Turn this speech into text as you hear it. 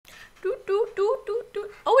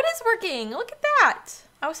Oh, it is working. Look at that.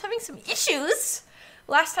 I was having some issues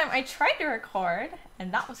last time I tried to record,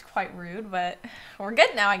 and that was quite rude, but we're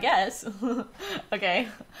good now, I guess. Okay.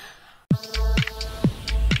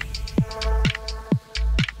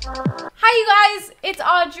 Hi, you guys. It's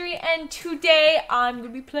Audrey, and today I'm going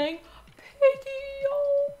to be playing Piggy.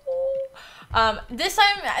 This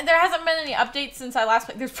time, there hasn't been any updates since I last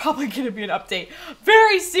played. There's probably going to be an update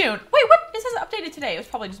very soon. Wait, what? It says updated today. It was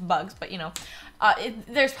probably just bugs, but you know.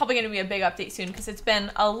 There's probably going to be a big update soon because it's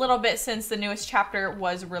been a little bit since the newest chapter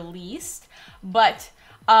was released. But,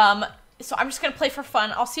 so I'm just going to play for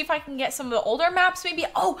fun. I'll see if I can get some of the older maps maybe.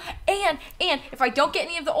 Oh, and if I don't get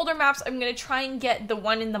any of the older maps, I'm going to try and get the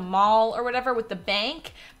one in the mall or whatever with the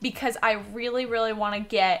bank because I really, really want to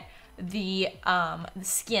get the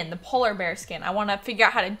skin, the polar bear skin. I want to figure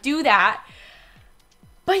out how to do that.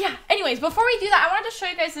 But yeah, anyways, before we do that, I wanted to show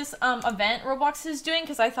you guys this event Roblox is doing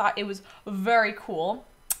because I thought it was very cool.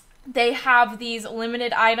 They have these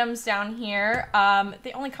limited items down here.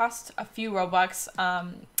 They only cost a few Robux,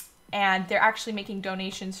 and they're actually making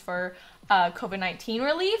donations for COVID-19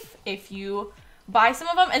 relief if you buy some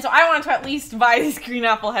of them. And so I wanted to at least buy these green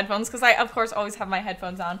apple headphones because I, of course, always have my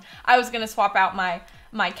headphones on. I was going to swap out my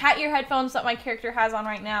cat ear headphones that my character has on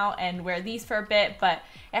right now and wear these for a bit, but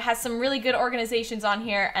it has some really good organizations on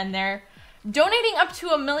here and they're donating up to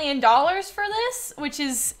 $1 million for this, which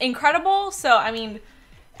is incredible. So, I mean,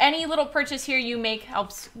 any little purchase here you make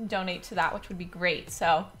helps donate to that, which would be great.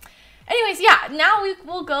 So, anyways, yeah, now we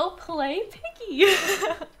will go play Piggy.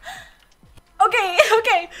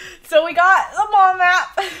 Okay, so we got the mall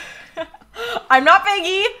map. I'm not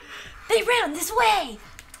Piggy. They ran this way.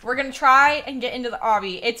 We're gonna try and get into the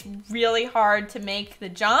obby. It's really hard to make the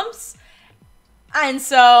jumps. And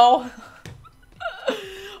so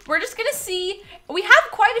we're just gonna see. We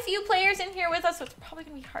have quite a few players in here with us, so it's probably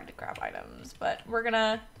gonna be hard to grab items, but we're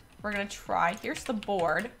gonna try. Here's the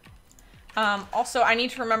board. Also, I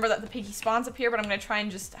need to remember that the piggy spawns up here, but I'm gonna try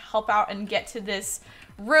and just help out and get to this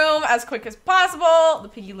room as quick as possible. The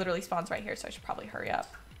piggy literally spawns right here, so I should probably hurry up.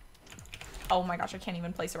 Oh my gosh, I can't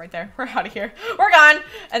even place it right there. We're out of here. We're gone.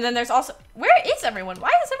 And then there's also, where is everyone?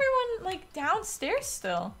 Why is everyone like downstairs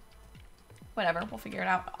still? Whatever, we'll figure it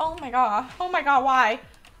out. Oh my god. Oh my god, why?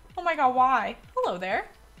 Oh my god, why? Hello there.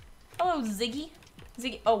 Hello, Ziggy.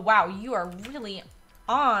 Ziggy. Oh wow, you are really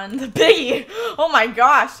on the piggy. Oh my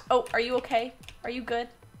gosh. Oh, are you okay? Are you good?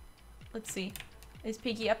 Let's see. Is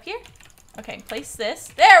Piggy up here? Okay, place this.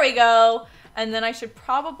 There we go. And then I should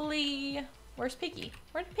probably, where's Piggy?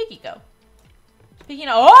 Where did Piggy go? Piggy,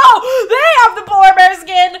 no. Oh, they have the polar bear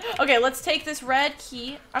skin. Okay, let's take this red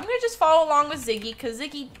key. I'm gonna just follow along with Ziggy because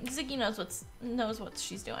Ziggy knows what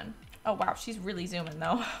she's doing. Oh wow, she's really zooming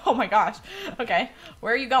though. Oh my gosh. Okay,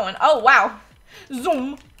 where are you going? Oh wow,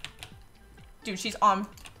 zoom. Dude, she's on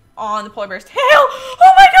the polar bear's tail.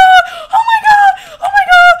 Oh my god. Oh my god. Oh my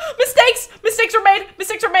god. Mistakes were made.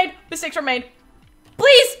 Mistakes were made.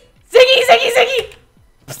 Please, Ziggy,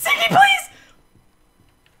 please.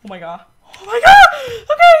 Oh my god. Oh my god!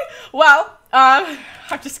 Okay! Well, I'm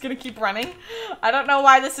just gonna keep running. I don't know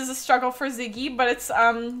why this is a struggle for Ziggy, but it's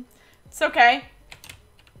okay.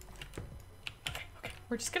 Okay.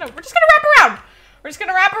 We're just gonna wrap around. We're just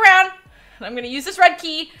gonna wrap around. And I'm gonna use this red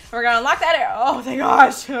key. And we're gonna unlock that area. Oh thank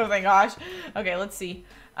gosh. Oh thank gosh. Okay, let's see.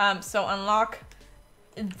 So unlock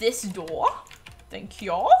this door. Thank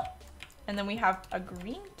you. And then we have a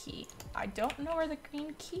green key. I don't know where the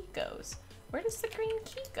green key goes. Where does the green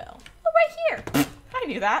key go? Oh, right here. I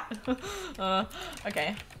knew that.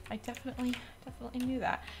 Okay. I definitely knew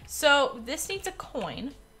that. So this needs a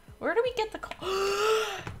coin. Where do we get the coin?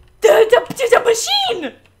 the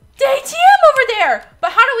machine! The ATM over there!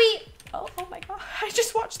 But how do we... Oh my god. I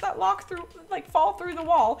just watched that lock through, like, fall through the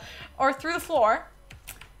wall. Or through the floor.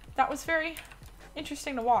 That was very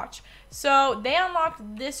interesting to watch. So they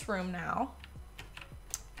unlocked this room now.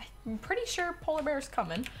 I'm pretty sure polar bear's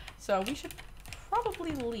coming. So we should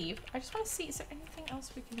probably leave. I just want to see, is there anything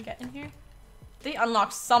else we can get in here? They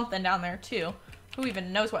unlocked something down there too. Who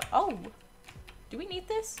even knows what? Oh, do we need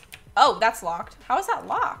this? Oh, that's locked. How is that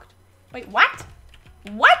locked? Wait, what?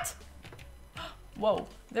 What? Whoa,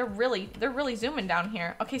 they're really zooming down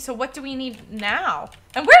here. Okay, so what do we need now?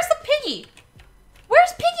 And where's the piggy?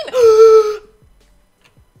 Where's Piggy?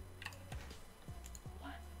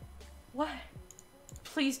 What?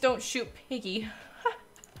 Please don't shoot Piggy.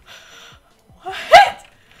 What?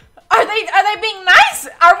 Are they being nice?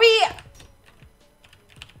 Are we?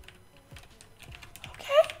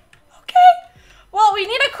 Okay. Well, we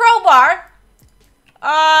need a crowbar.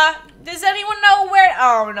 Does anyone know where?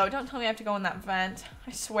 Oh no, don't tell me I have to go in that vent.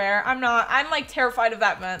 I swear, I'm not. I'm like terrified of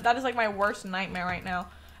that vent. That is like my worst nightmare right now.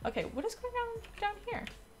 Okay, what is going on down here?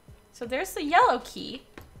 So there's the yellow key.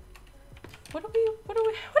 What is going on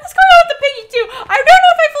with the piggy too? I don't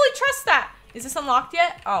know if I fully trust that. Is this unlocked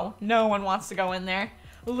yet? Oh, no one wants to go in there.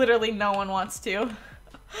 Literally no one wants to.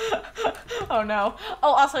 Oh no.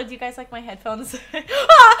 Oh, also, do you guys like my headphones?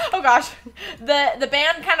 Ah! Oh gosh. The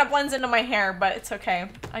band kind of blends into my hair, but it's okay.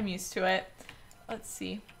 I'm used to it. Let's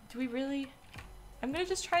see. Do we really? I'm gonna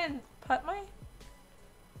just try and put my...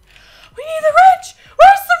 We need the wrench!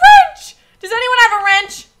 Where's the wrench? Does anyone have a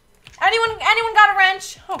wrench? Anyone got a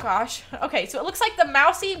wrench? Oh gosh. Okay, so it looks like the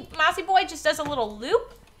mousy boy just does a little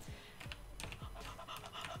loop.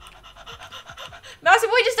 Mousy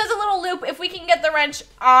boy just does a little loop. If we can get the wrench,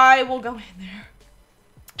 I will go in there.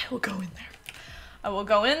 I will go in there. I will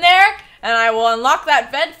go in there and I will unlock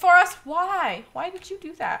that vent for us. Why? Why did you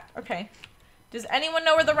do that? Okay. Does anyone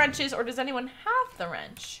know where the wrench is, or does anyone have the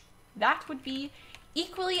wrench? That would be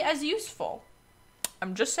equally as useful.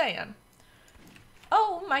 I'm just saying.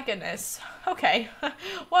 Oh my goodness. Okay.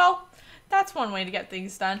 Well, that's one way to get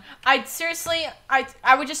things done. I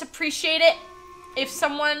would just appreciate it if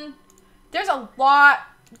someone... There's a lot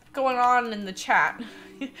going on in the chat.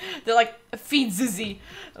 They're like, feed Zizzy.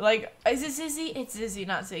 Like, is it Zizzy? It's Zizzy,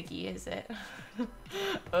 not Ziggy, is it?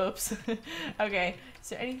 Oops. Okay. Is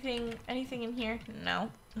there anything in here? No.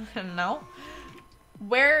 No.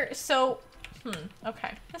 Where, so,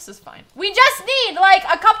 okay. This is fine. We just need, like,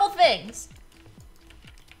 a couple things.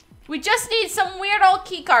 We just need some weird old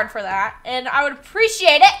key card for that. And I would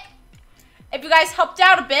appreciate it if you guys helped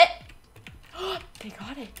out a bit. They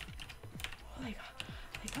got it.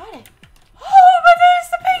 They got it. Oh, but there's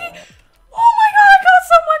the piggy. Oh my god, I got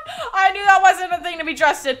someone. I knew that wasn't a thing to be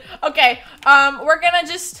trusted. Okay, we're gonna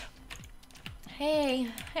just... Hey,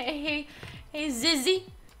 Zizzy.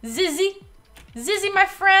 Zizzy, my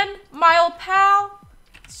friend, my old pal.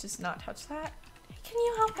 Let's just not touch that. Can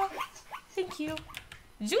you help out? Thank you.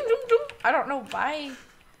 Zoom, zoom, zoom. I don't know why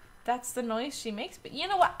that's the noise she makes, but you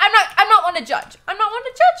know what? I'm not one to judge. I'm not one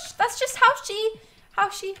to judge. That's just how she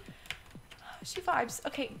vibes.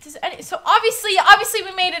 Okay, so obviously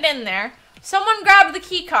we made it in there. Someone grabbed the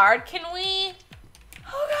key card. Can we...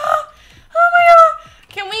 Oh god! Oh my god!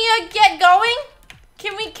 Can we get going?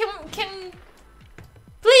 Can...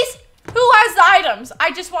 Please? Who has the items?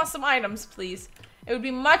 I just want some items, please. It would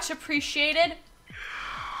be much appreciated.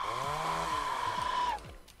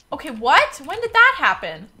 Okay, what? When did that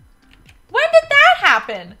happen? When did that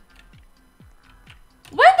happen?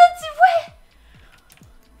 Wait.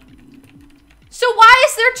 So why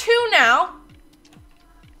is there two now?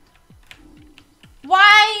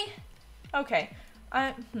 Why? Okay.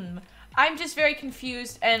 I'm just very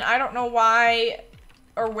confused, and I don't know why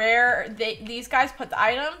or where these guys put the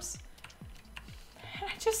items.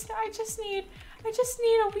 I just need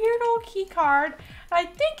a weird old key card. I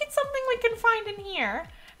think it's something we can find in here.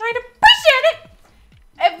 And I'd appreciate it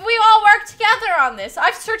if we all work together on this.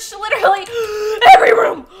 I've searched literally every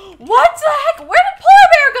room. What the heck? Where did Polar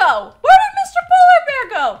Bear go? Where did Mr. Polar Bear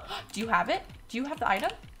go? Do you have it? Do you have the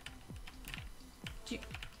item? Do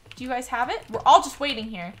you guys have it? We're all just waiting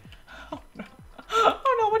here. Oh no.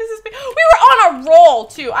 Oh no, what is this? We were on a roll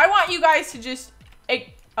too. I want you guys to just...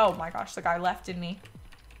 Oh my gosh, the guy left, didn't he?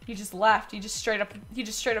 He just left. He just straight up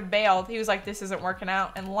bailed. He was like, this isn't working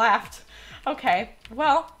out, and left. Okay,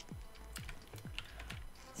 well.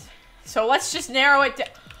 So let's just narrow it down.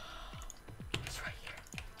 It's right here.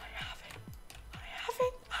 I have it.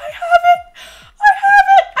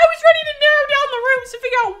 I was ready to narrow down the rooms to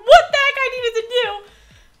figure out what the heck I needed to do.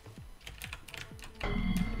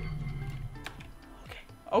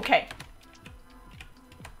 Okay.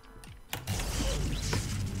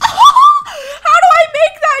 How do I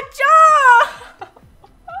make that jump?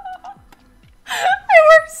 I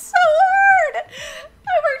worked so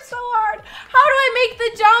hard. How do I make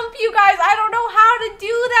the jump, you guys? I don't know how to do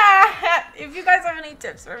that. If you guys have any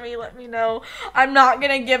tips for me, let me know. I'm not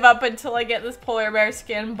gonna give up until I get this polar bear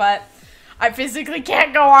skin, but I physically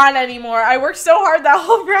can't go on anymore. I worked so hard that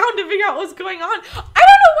whole round to figure out what's going on. I don't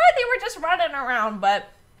know why they were just running around, but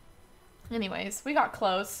anyways, we got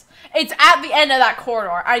close. It's at the end of that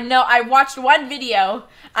corridor. I know, I watched one video.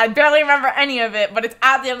 I barely remember any of it, but it's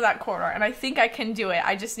at the end of that corridor, and I think I can do it.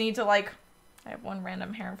 I just need to, like, I have one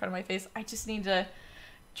random hair in front of my face. I just need to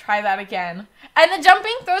try that again. And the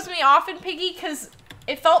jumping throws me off in Piggy because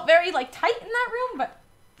it felt very, like, tight in that room, but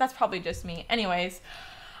that's probably just me. Anyways,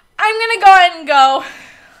 I'm gonna go ahead and go.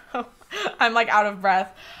 I'm, like, out of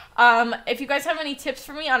breath. If you guys have any tips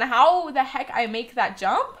for me on how the heck I make that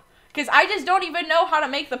jump, because I just don't even know how to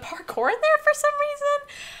make the parkour in there for some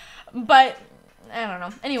reason. But I don't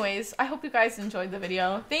know. Anyways, I hope you guys enjoyed the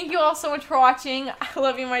video. Thank you all so much for watching. I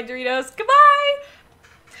love you, my Doritos. Goodbye.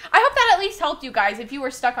 I hope that at least helped you guys if you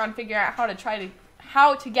were stuck on figuring out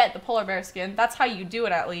how to get the polar bear skin. That's how you do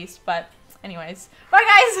it at least. But anyways,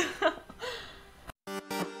 bye guys.